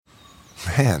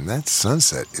Man, that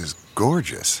sunset is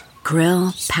gorgeous.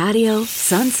 Grill, patio,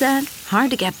 sunset.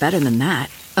 Hard to get better than that.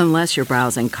 Unless you're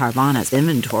browsing Carvana's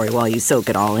inventory while you soak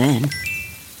it all in.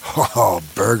 Oh,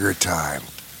 burger time.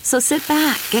 So sit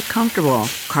back, get comfortable.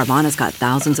 Carvana's got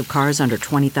thousands of cars under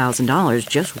 $20,000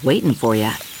 just waiting for you.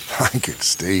 I could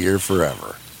stay here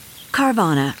forever.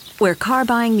 Carvana, where car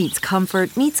buying meets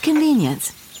comfort meets convenience.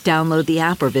 Download the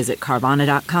app or visit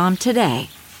Carvana.com today.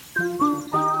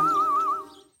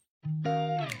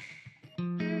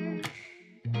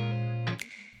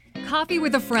 Coffee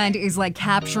with a friend is like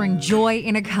capturing joy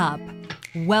in a cup.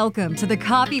 Welcome to the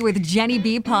Coffee with Jenny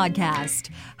B podcast,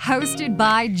 hosted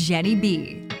by Jenny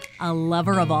B, a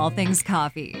lover of all things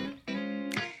coffee.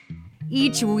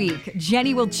 Each week,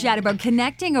 Jenny will chat about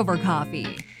connecting over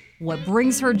coffee, what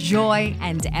brings her joy,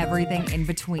 and everything in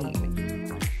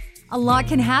between. A lot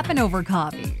can happen over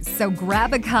coffee, so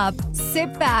grab a cup,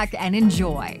 sit back, and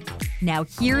enjoy. Now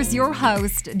here's your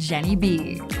host, Jenny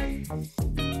B.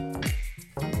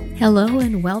 Hello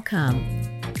and welcome.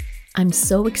 I'm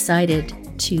so excited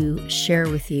to share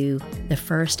with you the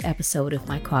first episode of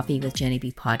my Coffee with Jenny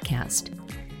B podcast.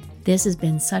 This has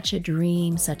been such a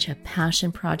dream, such a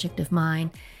passion project of mine,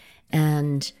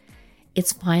 and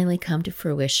it's finally come to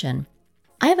fruition.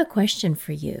 I have a question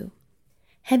for you.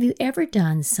 Have you ever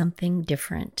done something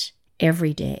different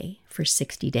every day for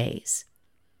 60 days?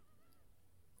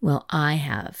 Well, I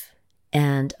have,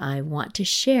 and I want to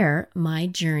share my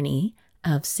journey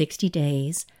of 60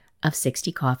 days of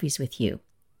 60 coffees with you.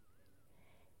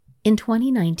 In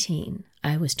 2019,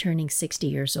 I was turning 60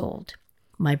 years old.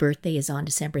 My birthday is on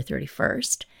December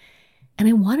 31st, and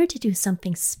I wanted to do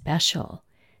something special,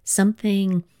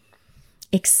 something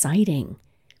exciting,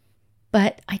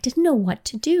 but I didn't know what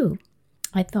to do.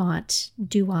 I thought,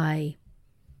 do I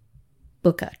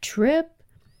book a trip?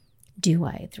 Do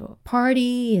I throw a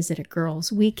party? Is it a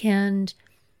girls' weekend?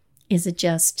 Is it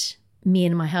just me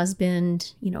and my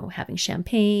husband, having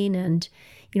champagne and,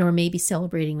 or maybe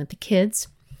celebrating with the kids?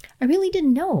 I really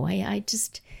didn't know.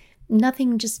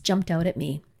 Nothing just jumped out at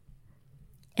me.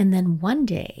 And then one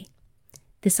day,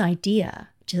 this idea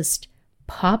just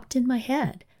popped in my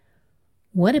head.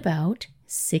 What about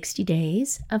 60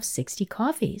 days of 60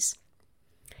 coffees?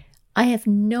 I have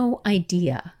no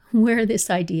idea where this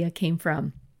idea came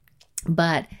from,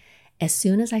 but as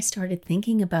soon as I started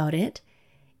thinking about it,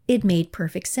 it made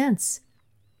perfect sense.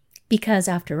 Because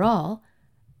after all,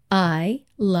 I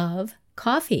love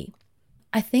coffee.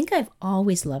 I think I've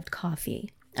always loved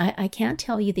coffee. I can't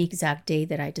tell you the exact day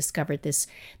that I discovered this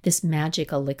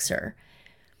magic elixir,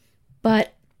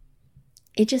 but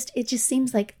it just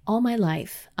seems like all my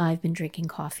life I've been drinking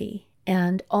coffee.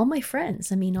 And all my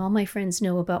friends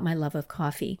know about my love of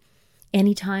coffee.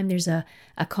 Anytime there's a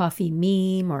coffee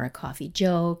meme or a coffee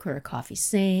joke or a coffee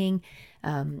saying,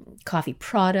 coffee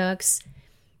products,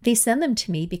 they send them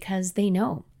to me because they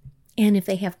know. And if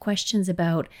they have questions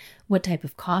about what type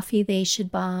of coffee they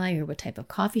should buy or what type of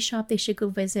coffee shop they should go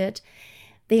visit,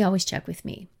 they always check with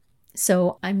me.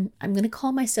 So I'm going to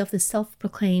call myself the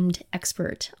self-proclaimed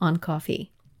expert on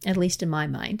coffee, at least in my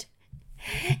mind.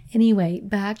 Anyway,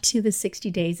 back to the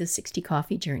 60 days of 60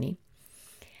 coffee journey.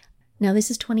 Now,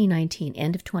 this is 2019,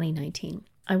 end of 2019.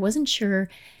 I wasn't sure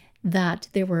that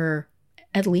there were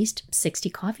at least 60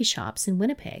 coffee shops in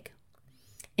Winnipeg.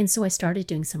 And so I started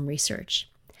doing some research.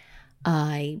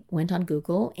 I went on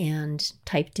Google and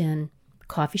typed in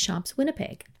coffee shops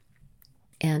Winnipeg.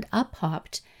 And up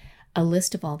popped a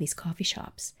list of all these coffee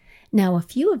shops. Now, a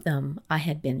few of them I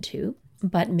had been to,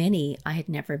 but many I had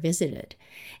never visited.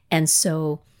 And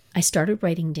so I started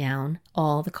writing down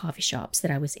all the coffee shops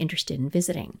that I was interested in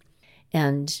visiting.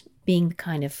 And being the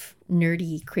kind of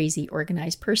nerdy, crazy,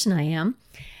 organized person I am,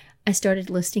 I started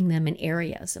listing them in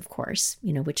areas, of course,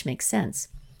 which makes sense.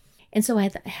 And so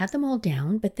I had them all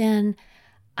down, but then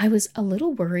I was a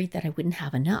little worried that I wouldn't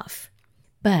have enough.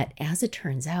 But as it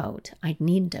turns out, I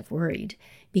needn't have worried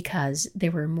because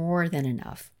there were more than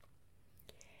enough.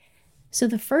 So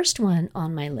the first one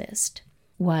on my list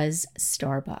was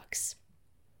Starbucks.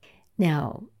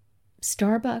 Now,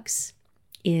 Starbucks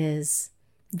is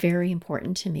very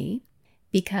important to me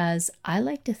because I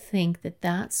like to think that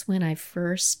that's when I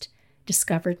first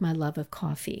discovered my love of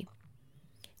coffee,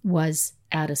 was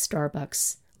at a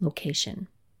Starbucks location.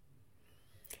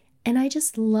 And I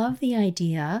just love the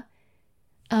idea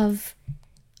of,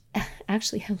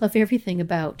 actually, I love everything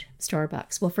about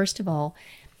Starbucks. Well, first of all,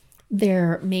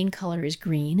 their main color is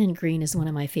green, and green is one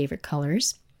of my favorite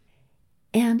colors.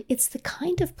 And it's the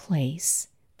kind of place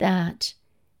that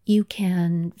you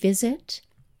can visit.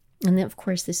 And then, of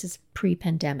course, this is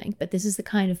pre-pandemic, but this is the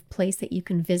kind of place that you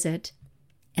can visit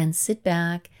and sit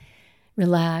back,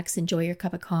 relax, enjoy your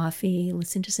cup of coffee,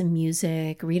 listen to some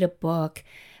music, read a book,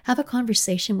 have a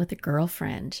conversation with a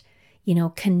girlfriend,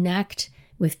 connect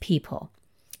with people.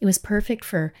 It was perfect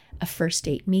for a first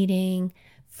date meeting,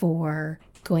 for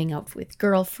going out with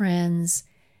girlfriends,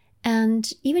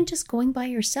 and even just going by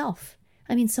yourself.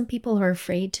 I mean, some people are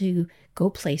afraid to go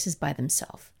places by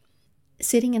themselves.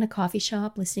 Sitting in a coffee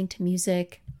shop, listening to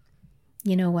music,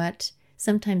 you know what?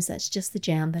 Sometimes that's just the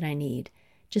jam that I need,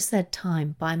 just that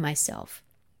time by myself.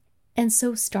 And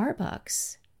so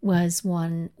Starbucks was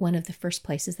one of the first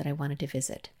places that I wanted to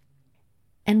visit.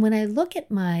 And when I look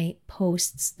at my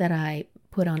posts that I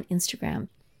put on Instagram,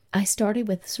 I started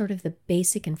with sort of the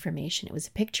basic information. It was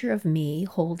a picture of me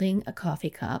holding a coffee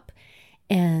cup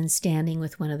and standing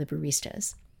with one of the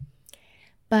baristas.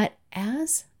 But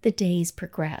as the days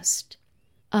progressed,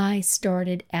 I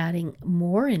started adding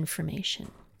more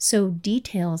information. So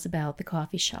details about the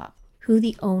coffee shop, who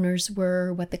the owners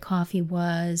were, what the coffee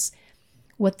was,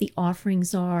 what the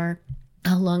offerings are,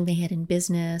 how long they had in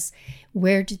business,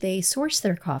 where do they source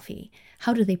their coffee,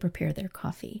 how do they prepare their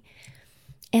coffee.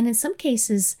 And in some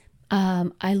cases,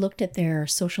 I looked at their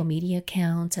social media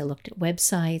accounts, I looked at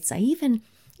websites, I even,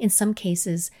 in some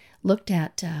cases, looked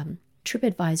at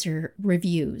TripAdvisor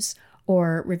reviews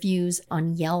or reviews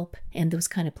on Yelp and those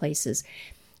kind of places.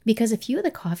 Because a few of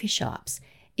the coffee shops,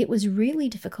 it was really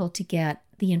difficult to get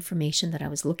the information that I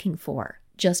was looking for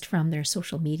just from their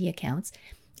social media accounts.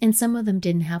 And some of them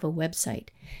didn't have a website.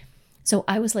 So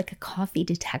I was like a coffee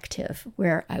detective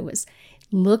where I was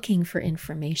looking for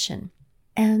information.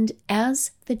 And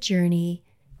as the journey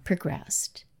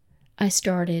progressed, I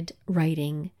started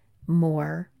writing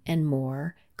more and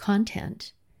more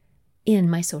content in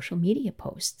my social media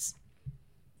posts.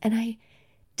 And I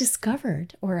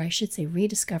discovered, or I should say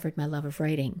rediscovered, my love of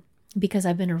writing, because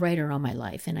I've been a writer all my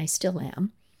life and I still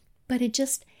am. But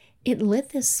it lit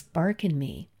this spark in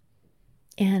me,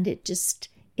 and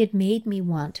it made me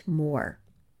want more.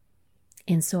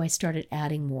 And so I started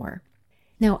adding more.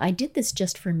 Now, I did this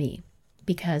just for me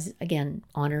because, again,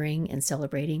 honoring and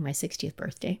celebrating my 60th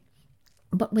birthday.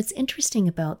 But what's interesting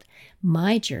about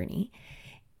my journey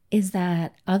is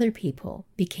that other people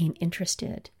became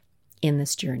interested in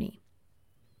this journey.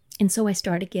 And so I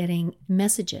started getting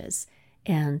messages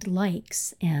and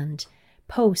likes and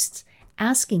posts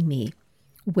asking me,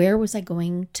 where was I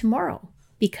going tomorrow?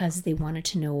 Because they wanted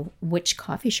to know which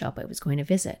coffee shop I was going to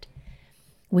visit.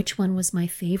 Which one was my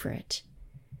favorite?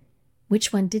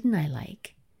 Which one didn't I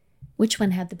like? Which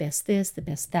one had the best this, the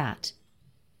best that?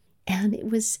 And it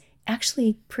was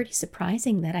actually pretty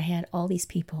surprising that I had all these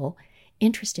people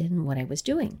interested in what I was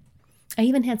doing. I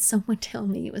even had someone tell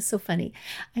me, it was so funny,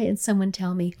 I had someone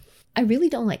tell me, I really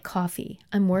don't like coffee.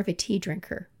 I'm more of a tea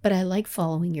drinker, but I like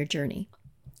following your journey.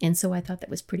 And so I thought that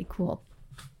was pretty cool.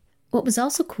 What was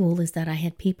also cool is that I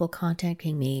had people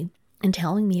contacting me and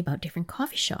telling me about different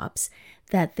coffee shops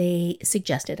that they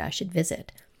suggested I should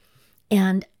visit.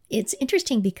 And it's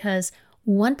interesting because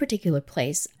one particular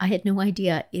place, I had no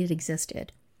idea it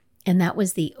existed. And that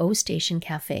was the O Station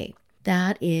Cafe.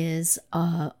 That is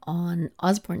on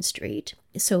Osborne Street.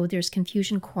 So there's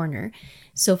Confusion Corner.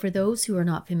 So for those who are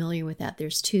not familiar with that,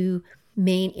 there's two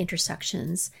main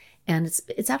intersections. And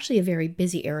it's actually a very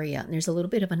busy area. And there's a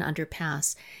little bit of an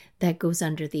underpass that goes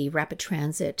under the rapid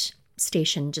transit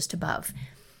station just above.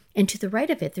 And to the right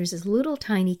of it, there's this little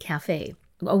tiny cafe,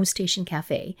 O Station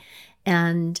Cafe.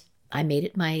 And I made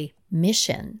it my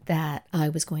mission that I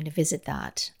was going to visit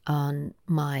that on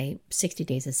my 60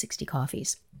 Days of 60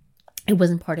 Coffees. It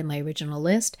wasn't part of my original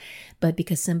list, but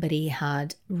because somebody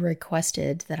had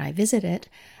requested that I visit it,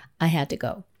 I had to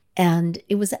go. And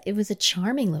it was a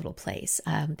charming little place.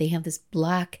 They have this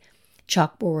black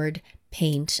chalkboard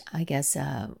paint, I guess,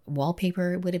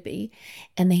 wallpaper would it be?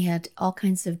 And they had all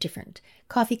kinds of different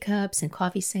coffee cups and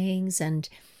coffee sayings, and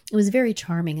it was very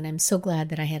charming, and I'm so glad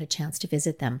that I had a chance to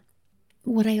visit them.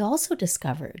 What I also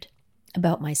discovered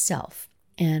about myself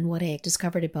and what I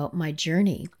discovered about my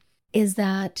journey is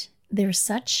that there's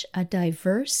such a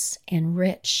diverse and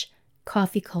rich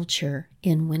coffee culture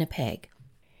in Winnipeg.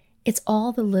 It's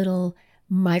all the little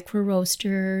micro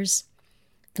roasters,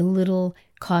 the little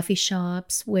coffee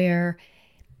shops where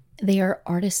they are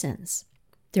artisans.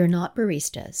 They're not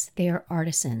baristas. They are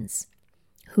artisans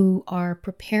who are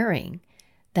preparing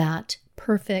that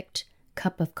perfect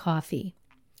cup of coffee,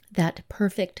 that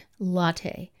perfect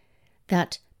latte,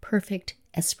 that perfect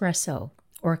espresso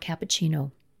or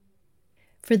cappuccino.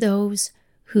 For those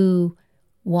who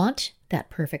want that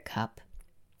perfect cup,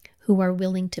 who are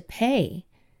willing to pay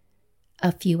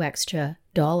a few extra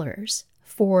dollars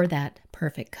for that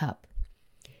perfect cup,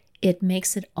 it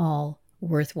makes it all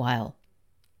worthwhile.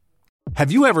 Have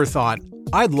you ever thought,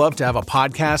 I'd love to have a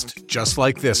podcast just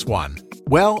like this one?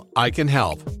 Well, I can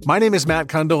help. My name is Matt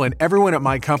Kundle, and everyone at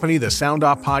my company, the Sound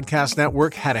Off Podcast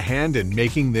Network, had a hand in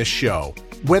making this show.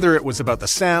 Whether it was about the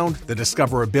sound, the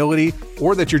discoverability,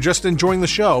 or that you're just enjoying the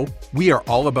show, we are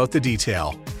all about the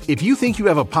detail. If you think you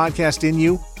have a podcast in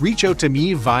you, reach out to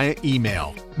me via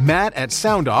email,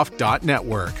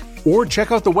 matt@soundoff.network, or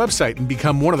check out the website and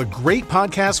become one of the great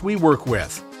podcasts we work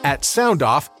with at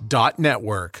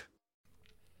soundoff.network.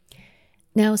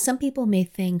 Now, some people may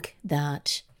think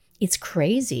that it's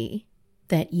crazy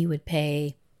that you would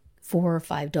pay $4 or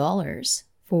 $5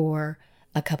 for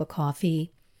a cup of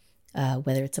coffee,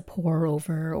 whether it's a pour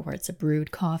over or it's a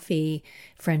brewed coffee,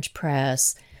 French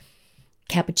press,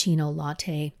 cappuccino,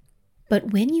 latte.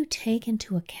 But when you take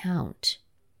into account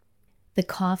the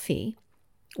coffee,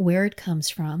 where it comes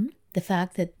from, the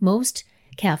fact that most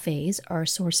cafes are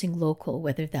sourcing local,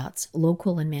 whether that's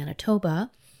local in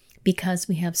Manitoba, because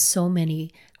we have so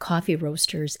many coffee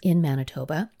roasters in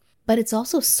Manitoba, but it's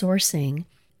also sourcing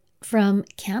from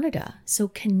Canada, so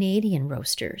Canadian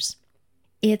roasters.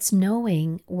 It's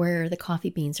knowing where the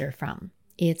coffee beans are from.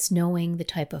 It's knowing the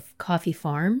type of coffee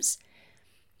farms,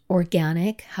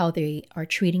 organic, how they are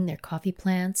treating their coffee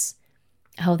plants,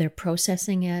 how they're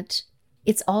processing it.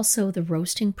 It's also the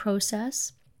roasting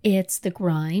process. It's the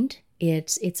grind.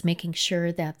 It's making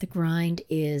sure that the grind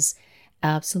is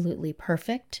absolutely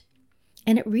perfect.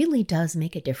 And it really does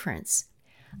make a difference.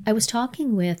 I was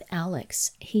talking with Alex.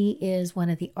 He is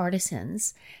one of the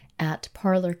artisans at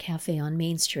Parlor Cafe on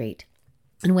Main Street.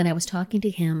 And when I was talking to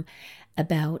him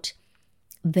about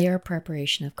their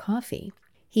preparation of coffee,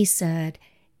 he said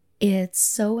it's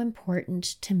so important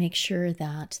to make sure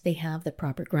that they have the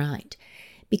proper grind,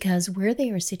 because where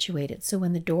they are situated, so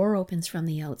when the door opens from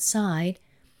the outside,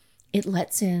 it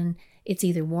lets in, it's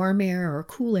either warm air or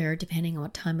cool air, depending on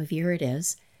what time of year it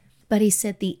is. But he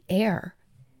said the air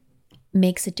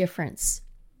makes a difference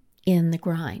in the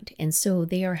grind. And so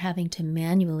they are having to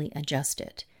manually adjust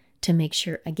it to make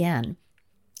sure, again,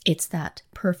 it's that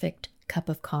perfect cup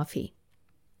of coffee.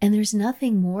 And there's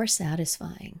nothing more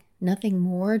satisfying, nothing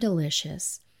more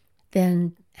delicious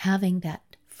than having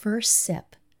that first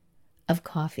sip of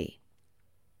coffee.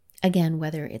 Again,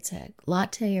 whether it's a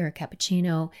latte or a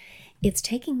cappuccino, it's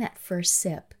taking that first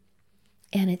sip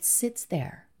and it sits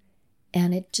there.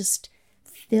 And it just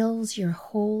fills your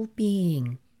whole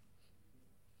being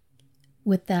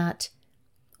with that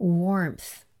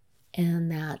warmth and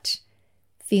that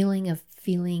feeling of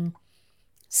feeling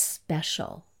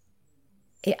special.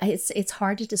 It's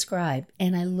hard to describe.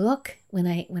 And I look, when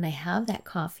I have that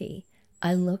coffee,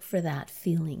 I look for that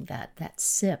feeling, that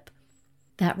sip.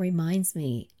 That reminds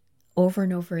me over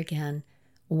and over again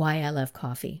why I love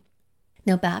coffee.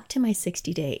 Now back to my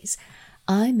 60 days.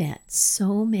 I met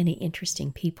so many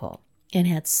interesting people and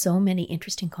had so many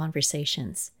interesting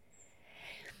conversations.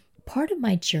 Part of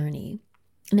my journey,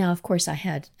 now of course I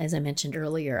had, as I mentioned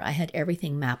earlier, I had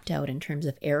everything mapped out in terms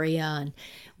of area and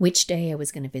which day I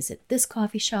was going to visit this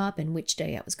coffee shop and which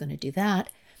day I was going to do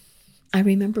that. I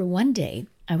remember one day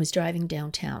I was driving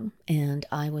downtown and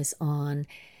I was on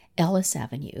Ellis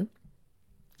Avenue,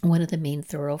 one of the main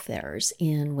thoroughfares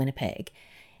in Winnipeg.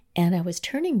 And I was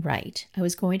turning right. I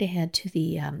was going to head to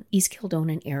the East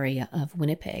Kildonan area of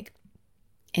Winnipeg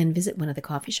and visit one of the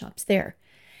coffee shops there.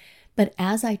 But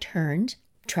as I turned,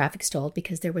 traffic stalled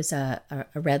because there was a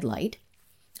red light.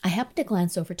 I happened to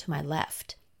glance over to my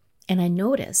left and I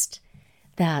noticed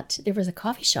that there was a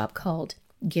coffee shop called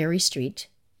Gary Street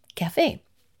Cafe.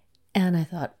 And I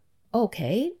thought,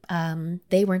 okay,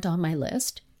 they weren't on my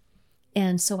list.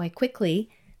 And so I quickly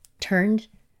turned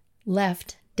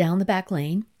left down the back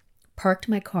lane, parked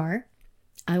my car.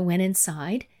 I went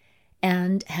inside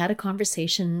and had a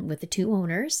conversation with the two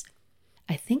owners.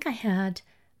 I think I had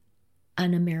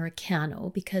an Americano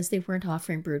because they weren't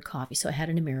offering brewed coffee, so I had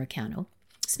an Americano.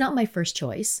 It's not my first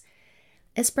choice.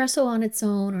 Espresso on its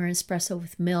own or espresso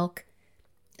with milk.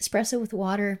 Espresso with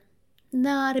water,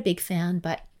 not a big fan,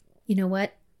 but you know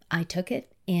what? I took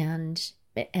it and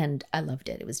I loved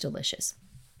it. It was delicious.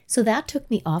 So that took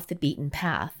me off the beaten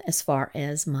path as far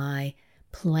as my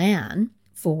plan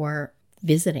for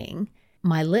visiting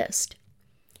my list.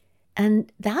 And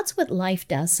that's what life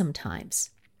does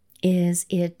sometimes, is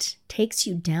it takes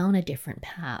you down a different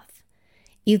path,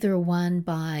 either one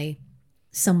by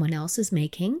someone else's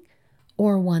making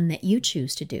or one that you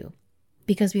choose to do,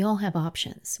 because we all have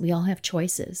options. We all have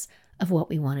choices of what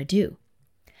we want to do.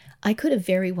 I could have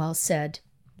very well said,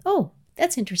 oh,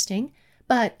 that's interesting,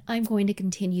 but I'm going to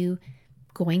continue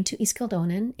going to East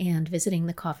Kildonan and visiting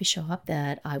the coffee shop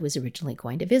that I was originally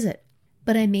going to visit.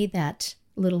 But I made that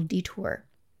little detour.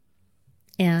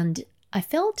 And I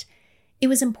felt it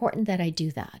was important that I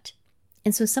do that.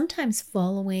 And so sometimes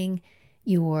following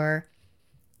your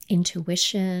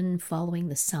intuition, following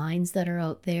the signs that are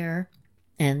out there,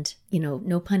 and,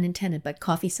 no pun intended, but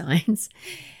coffee signs,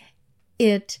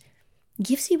 it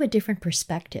gives you a different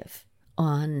perspective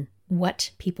on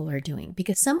what people are doing.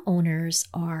 Because some owners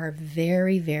are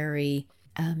very, very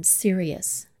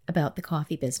serious about the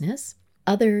coffee business.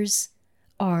 Others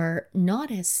are not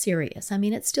as serious. I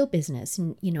mean, it's still business,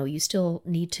 and, you still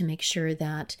need to make sure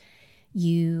that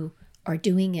you are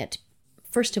doing it,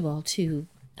 first of all, to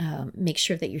make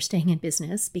sure that you're staying in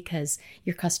business because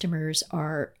your customers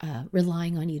are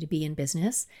relying on you to be in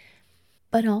business,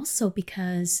 but also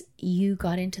because you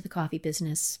got into the coffee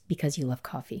business because you love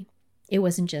coffee. It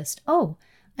wasn't just, oh,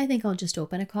 I think I'll just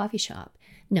open a coffee shop.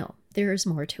 No, there's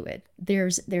more to it.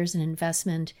 There's an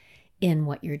investment in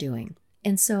what you're doing.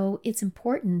 And so it's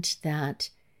important that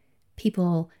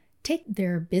people take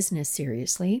their business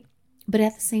seriously, but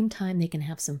at the same time, they can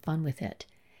have some fun with it.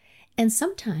 And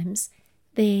sometimes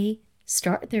they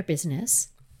start their business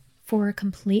for a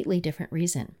completely different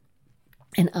reason.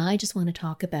 And I just want to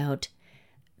talk about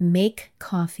Make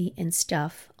Coffee and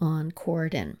Stuff on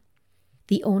Corydon.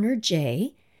 The owner,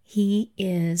 Jay, he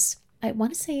is, I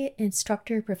want to say,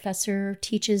 instructor, professor,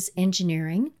 teaches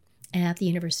engineering at the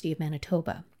University of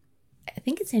Manitoba. I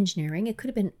think it's engineering. It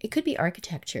could be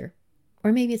architecture,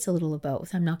 or maybe it's a little of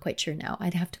both. I'm not quite sure now.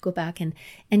 I'd have to go back and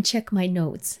check my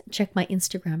notes, check my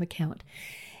Instagram account.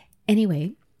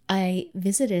 Anyway, I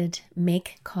visited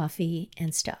Make Coffee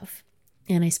and Stuff,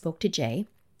 and I spoke to Jay,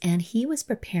 and he was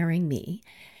preparing me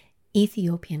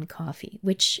Ethiopian coffee,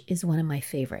 which is one of my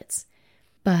favorites.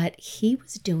 But he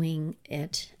was doing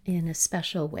it in a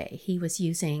special way. He was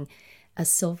using a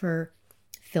silver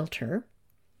filter,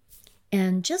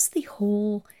 and just the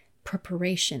whole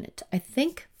preparation, I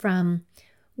think from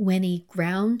when he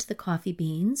ground the coffee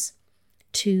beans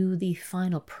to the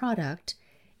final product,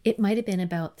 it might have been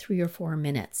about 3 or 4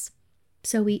 minutes.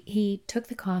 So he took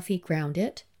the coffee, ground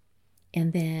it,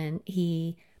 and then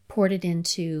he poured it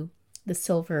into the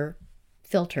silver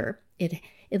filter. It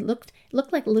looked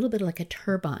like a little bit like a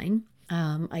turbine.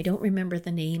 I don't remember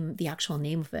the actual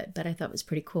name of it, but I thought it was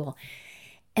pretty cool.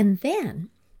 And then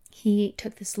he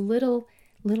took this little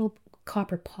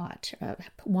copper pot.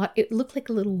 It looked like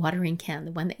a little watering can,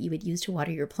 the one that you would use to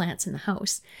water your plants in the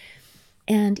house.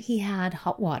 And he had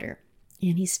hot water,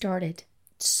 and he started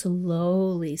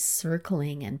slowly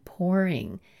circling and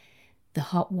pouring the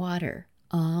hot water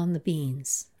on the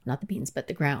beans, not the beans, but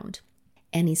the ground.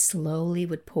 And he slowly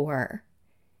would pour,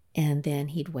 and then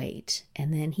he'd wait,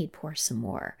 and then he'd pour some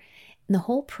more. And the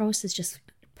whole process just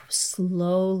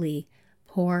slowly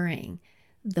pouring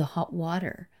the hot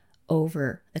water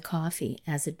over the coffee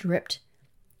as it dripped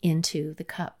into the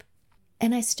cup.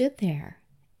 And I stood there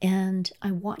and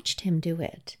I watched him do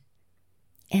it.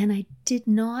 And I did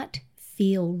not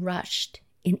feel rushed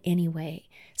in any way.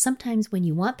 Sometimes when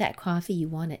you want that coffee, you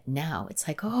want it now. It's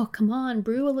like, oh, come on,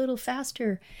 brew a little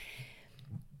faster.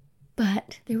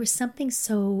 But there was something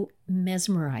so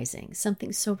mesmerizing,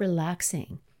 something so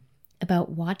relaxing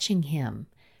about watching him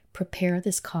prepare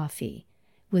this coffee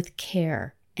with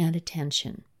care and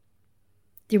attention.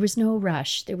 There was no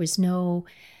rush. There was no,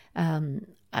 I'm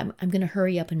going to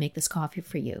hurry up and make this coffee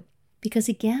for you. Because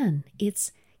again,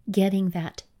 it's getting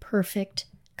that perfect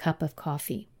cup of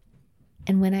coffee.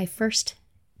 And when I first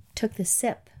took the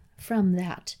sip from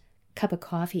that cup of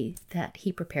coffee that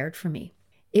he prepared for me,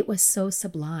 it was so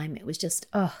sublime. It was just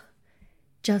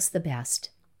the best.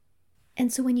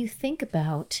 And so when you think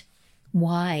about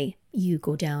why you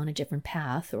go down a different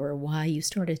path, or why you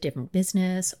start a different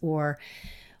business, or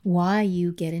why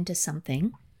you get into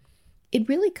something, it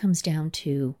really comes down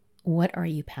to, what are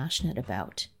you passionate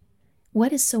about?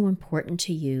 What is so important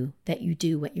to you that you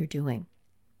do what you're doing?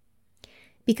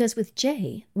 Because with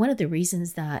Jay, one of the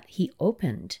reasons that he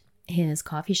opened his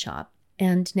coffee shop,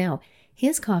 and now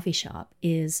his coffee shop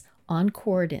is on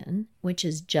Corydon, which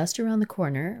is just around the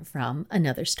corner from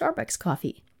another Starbucks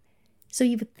coffee. So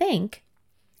you would think,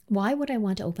 why would I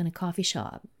want to open a coffee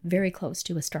shop very close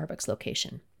to a Starbucks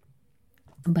location?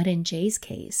 But in Jay's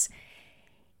case,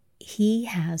 he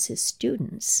has his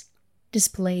students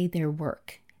display their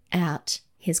work at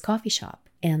his coffee shop,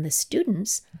 and the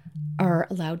students are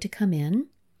allowed to come in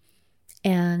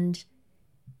and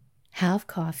have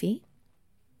coffee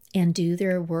and do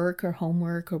their work or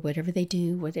homework or whatever they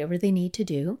do, whatever they need to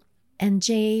do. And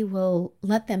Jay will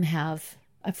let them have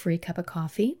a free cup of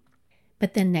coffee,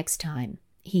 but then next time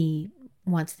he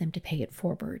wants them to pay it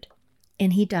forward.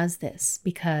 And he does this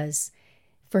because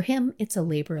for him, it's a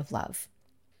labor of love.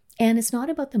 And it's not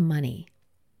about the money.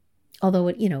 Although,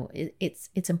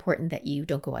 it's important that you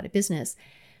don't go out of business.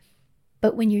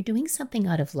 But when you're doing something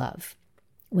out of love,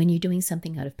 when you're doing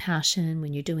something out of passion,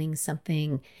 when you're doing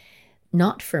something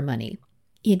not for money,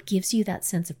 it gives you that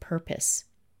sense of purpose.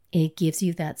 It gives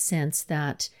you that sense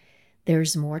that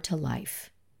there's more to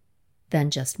life than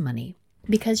just money,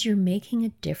 because you're making a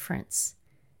difference.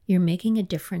 You're making a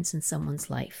difference in someone's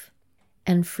life.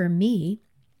 And for me,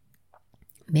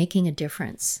 making a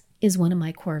difference is one of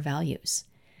my core values,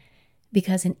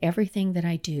 because in everything that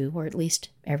I do, or at least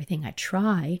everything I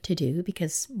try to do,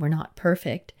 because we're not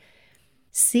perfect,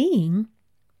 seeing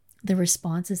the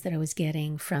responses that I was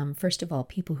getting from, first of all,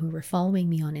 people who were following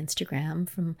me on Instagram,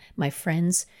 from my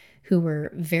friends who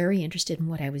were very interested in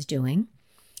what I was doing,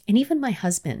 and even my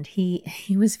husband, he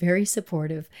was very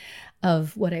supportive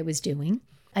of what I was doing.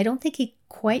 I don't think he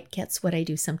quite gets what I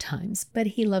do sometimes, but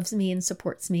he loves me and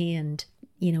supports me and,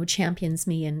 champions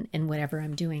me in whatever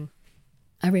I'm doing.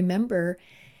 I remember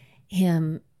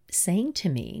him saying to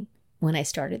me when I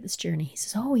started this journey, he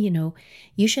says,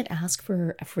 you should ask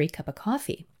for a free cup of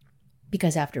coffee,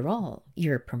 because after all,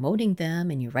 you're promoting them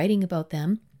and you're writing about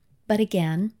them. But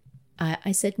again,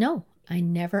 I said, no, I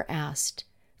never asked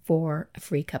for a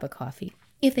free cup of coffee.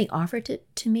 If they offered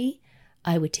it to me,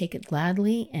 I would take it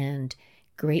gladly and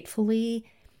gratefully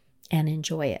and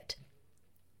enjoy it.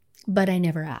 But I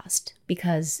never asked,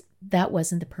 because that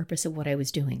wasn't the purpose of what I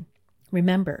was doing.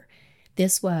 Remember,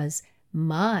 this was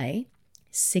my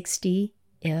 60th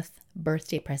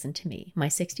birthday present to me, my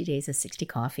 60 days of 60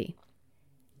 coffee.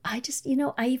 I just,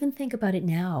 I even think about it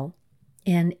now,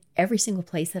 and every single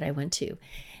place that I went to.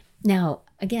 Now,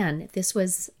 again, this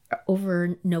was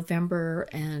over November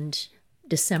and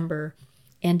December,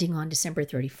 ending on December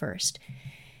 31st.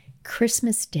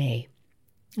 Christmas Day.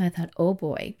 I thought, oh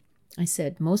boy. I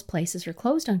said, most places are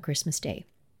closed on Christmas Day.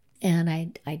 And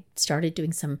I started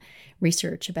doing some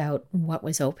research about what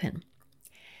was open.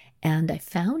 And I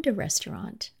found a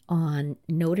restaurant on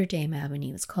Notre Dame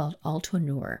Avenue. It's called Alto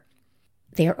Noir.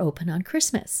 They are open on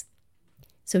Christmas.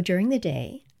 So during the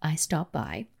day, I stopped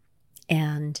by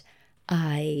and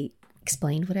I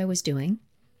explained what I was doing.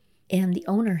 And the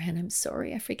owner, and I'm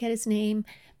sorry, I forget his name,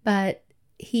 but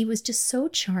he was just so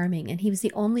charming, and he was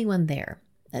the only one there.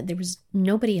 There was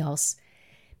nobody else,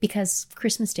 because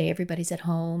Christmas Day, everybody's at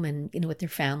home and, with their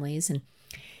families. And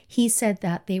he said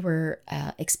that they were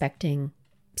expecting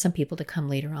some people to come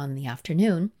later on in the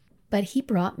afternoon, but he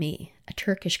brought me a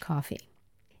Turkish coffee.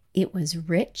 It was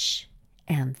rich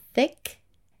and thick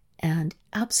and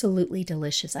absolutely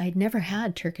delicious. I had never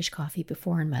had Turkish coffee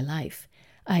before in my life.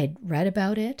 I had read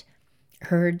about it,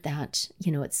 heard that,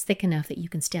 it's thick enough that you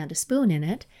can stand a spoon in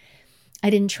it. I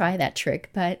didn't try that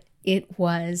trick, but it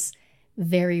was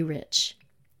very rich.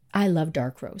 I love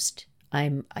dark roast.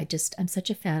 I'm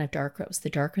such a fan of dark roast. The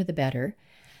darker, the better.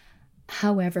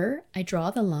 However, I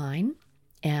draw the line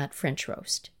at French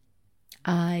roast.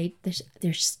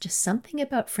 There's just something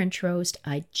about French roast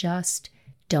I just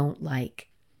don't like.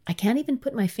 I can't even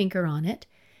put my finger on it,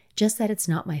 just that it's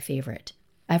not my favorite.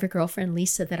 I have a girlfriend,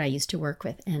 Lisa, that I used to work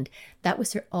with, and that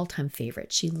was her all-time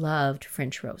favorite. She loved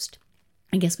French roast.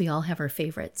 I guess we all have our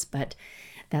favorites, but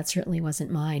that certainly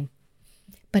wasn't mine.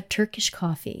 But Turkish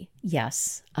coffee,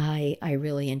 yes, I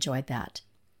really enjoyed that.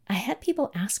 I had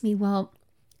people ask me, well,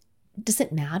 does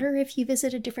it matter if you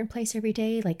visit a different place every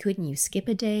day? Like, couldn't you skip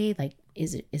a day? Like,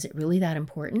 is it really that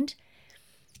important?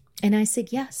 And I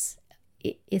said, yes,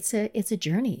 it's a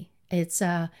journey.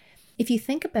 If you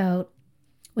think about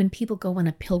when people go on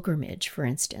a pilgrimage, for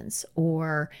instance,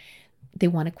 or they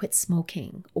want to quit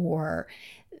smoking, or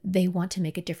they want to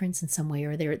make a difference in some way,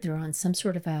 or they're on some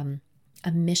sort of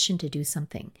a mission to do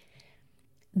something,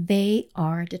 they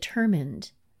are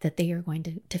determined that they are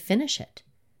going to finish it,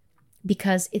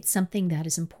 because it's something that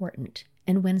is important.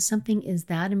 And when something is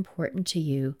that important to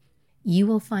you, you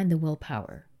will find the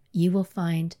willpower, you will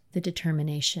find the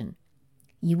determination,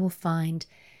 you will find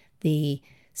the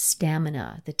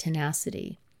stamina, the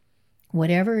tenacity,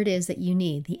 whatever it is that you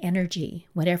need, the energy,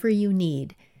 whatever you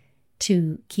need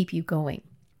to keep you going.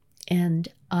 And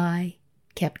I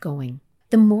kept going.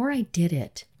 The more I did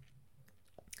it,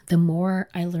 the more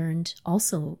I learned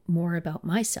also more about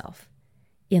myself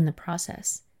in the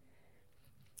process.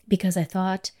 Because I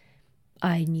thought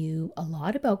I knew a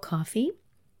lot about coffee,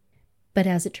 but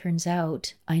as it turns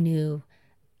out, I knew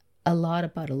a lot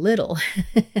about a little,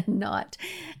 not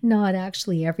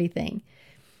actually everything.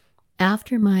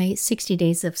 After my 60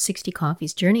 days of 60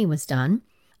 coffees journey was done,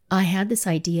 I had this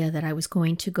idea that I was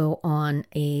going to go on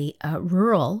a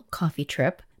rural coffee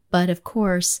trip, but of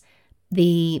course,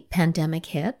 the pandemic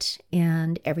hit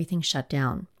and everything shut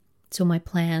down. So my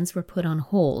plans were put on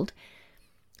hold.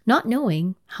 not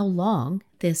knowing how long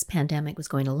this pandemic was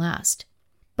going to last.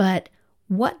 But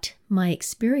what my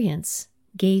experience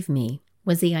gave me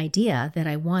was the idea that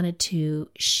I wanted to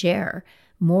share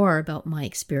more about my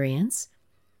experience.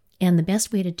 And the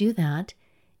best way to do that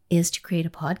is to create a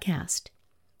podcast.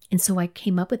 And so I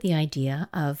came up with the idea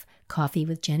of Coffee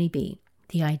with Jenny B,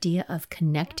 the idea of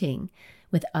connecting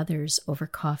with others over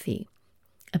coffee,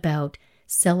 about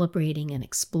celebrating and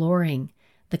exploring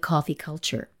the coffee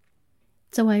culture.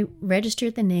 So I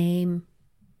registered the name.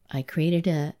 I created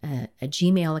a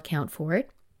Gmail account for it.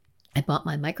 I bought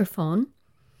my microphone,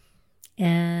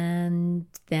 and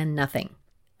then nothing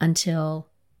until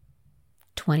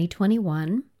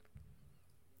 2021.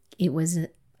 It was,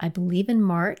 I believe, in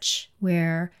March,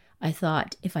 where I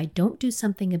thought, if I don't do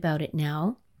something about it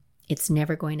now, it's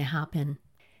never going to happen.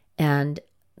 And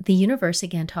the universe,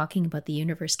 again, talking about the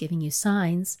universe giving you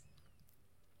signs,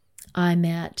 I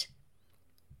met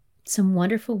some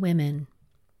wonderful women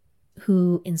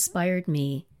who inspired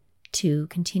me to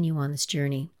continue on this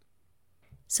journey.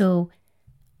 So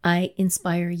I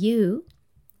inspire you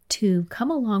to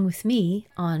come along with me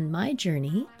on my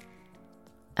journey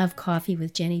of Coffee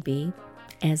with Jenny B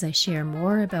as I share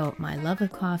more about my love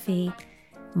of coffee,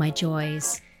 my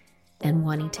joys, and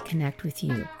wanting to connect with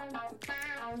you.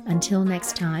 Until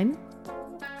next time,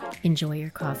 enjoy your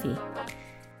coffee.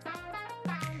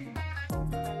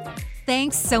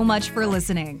 Thanks so much for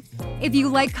listening. If you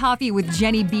like Coffee with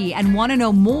Jenny B and want to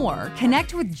know more,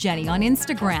 connect with Jenny on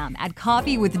Instagram at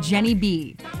Coffee with Jenny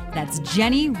B. That's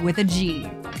Jenny with a G.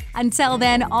 Until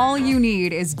then, all you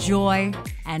need is joy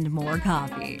and more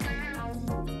coffee.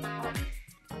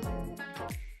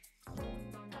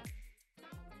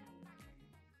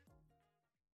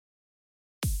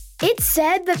 It's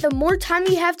said that the more time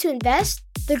you have to invest,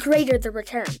 the greater the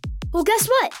return. Well, guess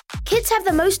what? Kids have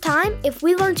the most time if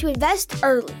we learn to invest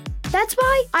early. That's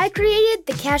why I created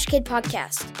the Cash Kid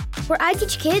podcast, where I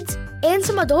teach kids and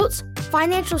some adults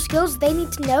financial skills they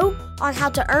need to know on how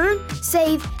to earn,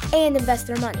 save, and invest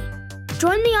their money.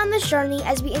 Join me on this journey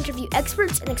as we interview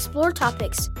experts and explore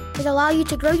topics that allow you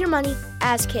to grow your money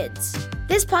as kids.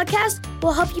 This podcast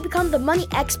will help you become the money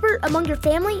expert among your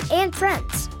family and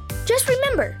friends. Just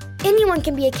remember, anyone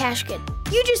can be a cash kid.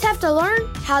 You just have to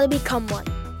learn how to become one.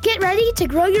 Get ready to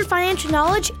grow your financial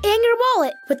knowledge and your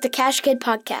wallet with the Cash Kid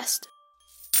podcast.